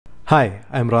Hi,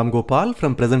 I'm Ramgopal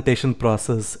from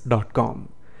presentationprocess.com.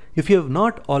 If you have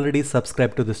not already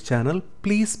subscribed to this channel,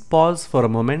 please pause for a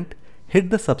moment, hit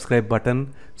the subscribe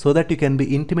button so that you can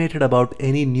be intimated about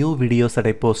any new videos that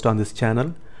I post on this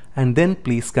channel, and then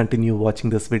please continue watching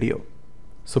this video.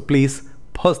 So please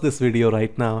pause this video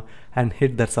right now and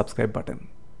hit that subscribe button.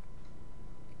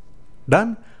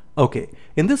 Done? Okay,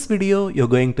 in this video you're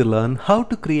going to learn how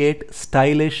to create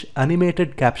stylish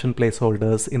animated caption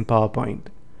placeholders in PowerPoint.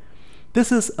 This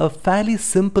is a fairly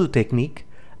simple technique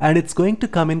and it's going to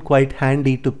come in quite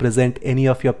handy to present any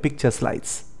of your picture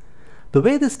slides. The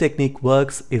way this technique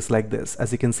works is like this.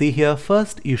 As you can see here,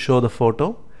 first you show the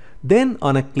photo, then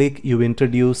on a click you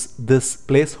introduce this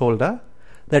placeholder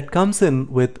that comes in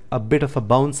with a bit of a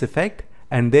bounce effect,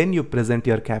 and then you present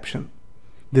your caption.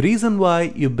 The reason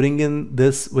why you bring in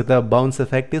this with a bounce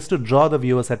effect is to draw the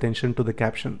viewer's attention to the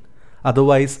caption.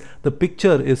 Otherwise, the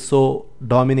picture is so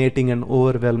dominating and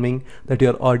overwhelming that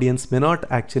your audience may not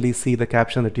actually see the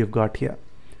caption that you've got here.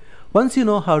 Once you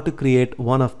know how to create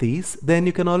one of these, then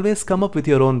you can always come up with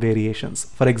your own variations.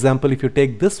 For example, if you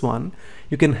take this one,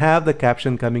 you can have the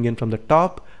caption coming in from the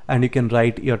top and you can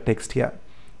write your text here.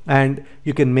 And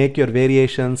you can make your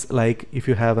variations, like if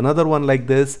you have another one like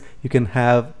this, you can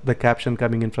have the caption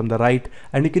coming in from the right,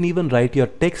 and you can even write your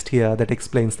text here that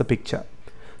explains the picture.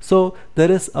 So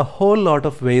there is a whole lot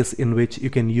of ways in which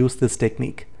you can use this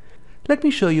technique. Let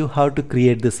me show you how to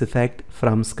create this effect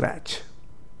from scratch.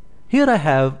 Here I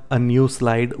have a new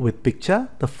slide with picture.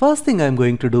 The first thing I'm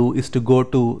going to do is to go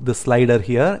to the slider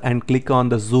here and click on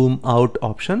the zoom out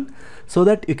option so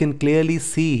that you can clearly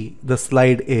see the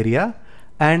slide area,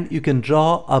 and you can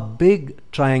draw a big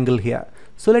triangle here.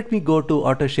 So let me go to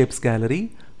Auto Shapes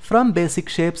Gallery. From basic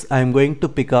shapes, I'm going to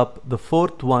pick up the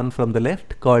fourth one from the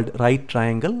left called right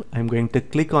triangle. I'm going to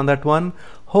click on that one,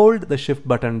 hold the shift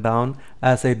button down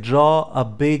as I draw a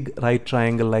big right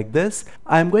triangle like this.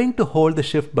 I'm going to hold the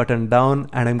shift button down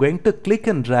and I'm going to click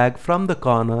and drag from the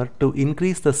corner to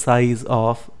increase the size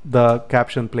of the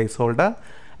caption placeholder.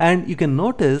 And you can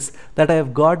notice that I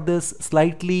have got this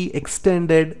slightly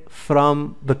extended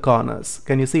from the corners.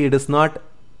 Can you see it is not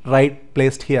right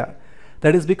placed here?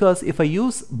 That is because if I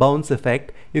use bounce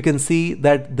effect, you can see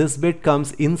that this bit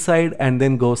comes inside and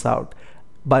then goes out,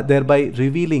 but thereby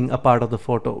revealing a part of the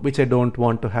photo, which I don't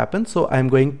want to happen. So I'm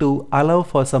going to allow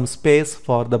for some space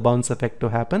for the bounce effect to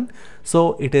happen.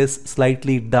 So it is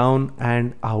slightly down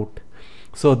and out.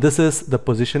 So this is the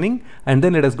positioning, and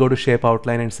then let us go to shape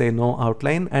outline and say no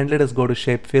outline, and let us go to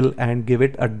shape fill and give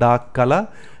it a dark color,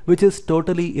 which is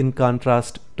totally in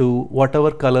contrast to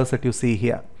whatever colors that you see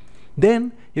here.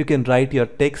 Then you can write your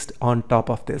text on top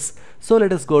of this. So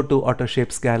let us go to Auto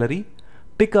Shapes Gallery,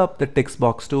 pick up the text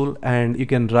box tool, and you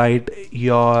can write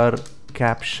your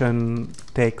caption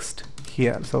text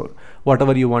here. So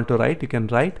whatever you want to write, you can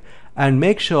write, and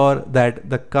make sure that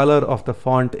the color of the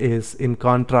font is in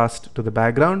contrast to the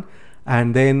background.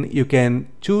 And then you can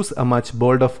choose a much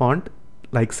bolder font,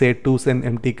 like say 2cent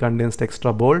empty condensed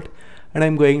extra bold, and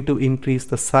I'm going to increase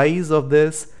the size of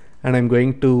this, and I'm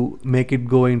going to make it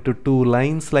go into 2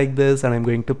 lines like this, and I'm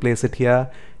going to place it here.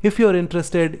 If you're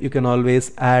interested, you can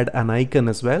always add an icon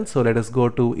as well. So let us go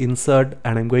to insert,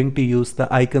 and I'm going to use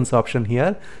the icons option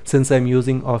here since I'm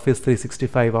using Office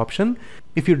 365 option.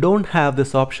 If you don't have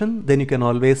this option, then you can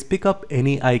always pick up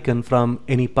any icon from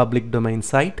any public domain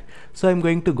site. So I'm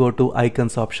going to go to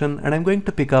icons option and I'm going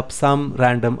to pick up some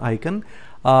random icon.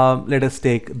 Let us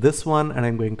take this one, and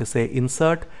I'm going to say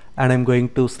insert, and I'm going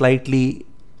to slightly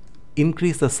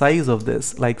increase the size of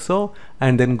this like so,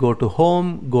 and then go to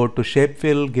home, go to shape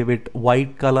fill, give it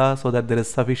white color so that there is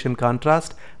sufficient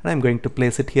contrast, and I'm going to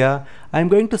place it here. I'm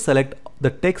going to select the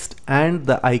text and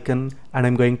the icon, and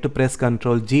I'm going to press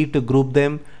Ctrl G to group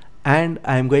them, and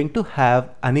I'm going to have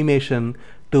animation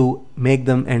to make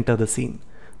them enter the scene.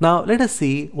 Now let us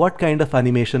see what kind of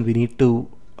animation we need to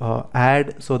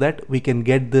add so that we can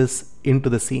get this into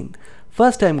the scene.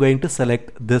 First, I'm going to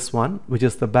select this one, which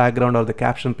is the background or the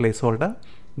caption placeholder.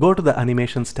 Go to the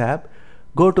Animations tab,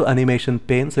 go to Animation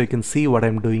pane so you can see what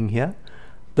I'm doing here.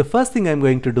 The first thing I'm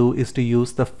going to do is to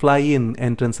use the fly-in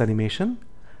entrance animation,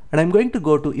 and I'm going to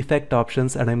go to Effect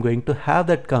Options, and I'm going to have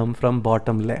that come from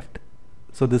bottom left.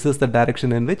 So this is the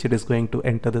direction in which it is going to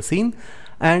enter the scene.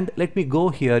 And let me go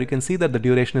here. You can see that the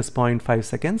duration is 0.5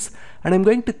 seconds, and I'm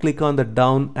going to click on the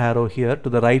down arrow here to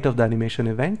the right of the animation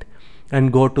event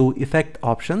and go to Effect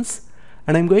Options,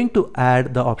 and I'm going to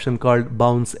add the option called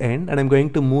Bounce End, and I'm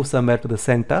going to move somewhere to the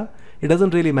center. It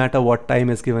doesn't really matter what time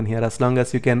is given here, as long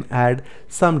as you can add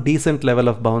some decent level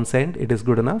of bounce end, it is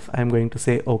good enough. I'm going to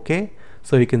say OK.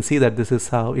 So you can see that this is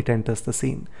how it enters the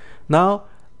scene. Now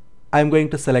I'm going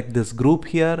to select this group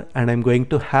here and I'm going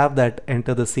to have that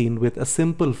enter the scene with a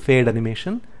simple fade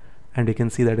animation. And you can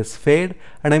see that is fade,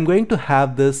 and I'm going to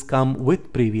have this come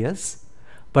with previous,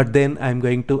 but then I'm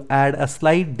going to add a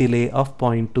slight delay of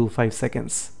 0.25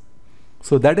 seconds.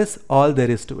 So that is all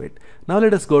there is to it. Now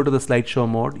let us go to the slideshow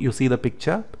mode. You see the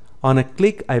picture. On a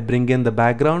click, I bring in the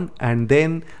background and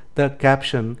then the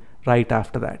caption right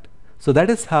after that. So that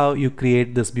is how you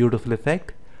create this beautiful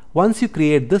effect. Once you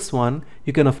create this one,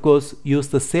 you can of course use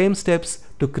the same steps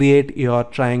to create your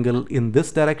triangle in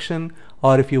this direction,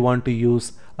 or if you want to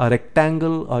use a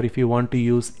rectangle, or if you want to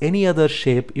use any other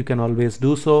shape, you can always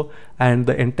do so, and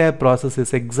the entire process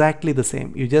is exactly the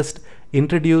same. You just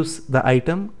introduce the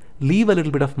item, leave a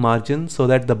little bit of margin so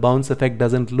that the bounce effect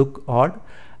doesn't look odd,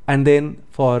 and then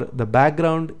for the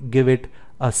background give it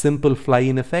a simple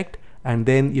fly-in effect, and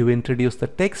then you introduce the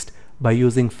text by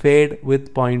using fade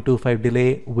with 0.25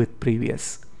 delay with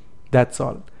previous. That's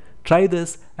all. Try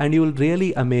this and you will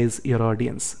really amaze your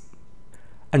audience.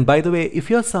 And by the way, if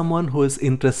you're someone who is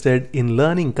interested in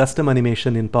learning custom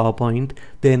animation in PowerPoint,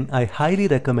 then I highly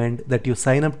recommend that you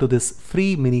sign up to this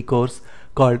free mini course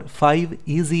called 5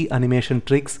 Easy Animation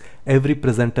Tricks Every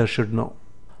Presenter Should Know.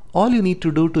 All you need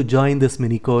to do to join this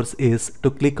mini course is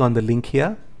to click on the link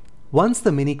here. Once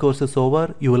the mini course is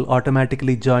over, you will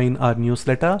automatically join our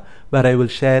newsletter where I will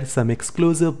share some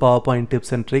exclusive PowerPoint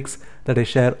tips and tricks that I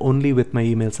share only with my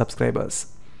email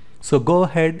subscribers. So go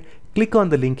ahead, click on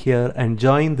the link here and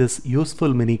join this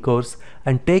useful mini course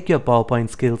and take your PowerPoint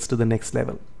skills to the next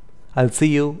level. I'll see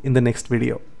you in the next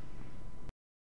video.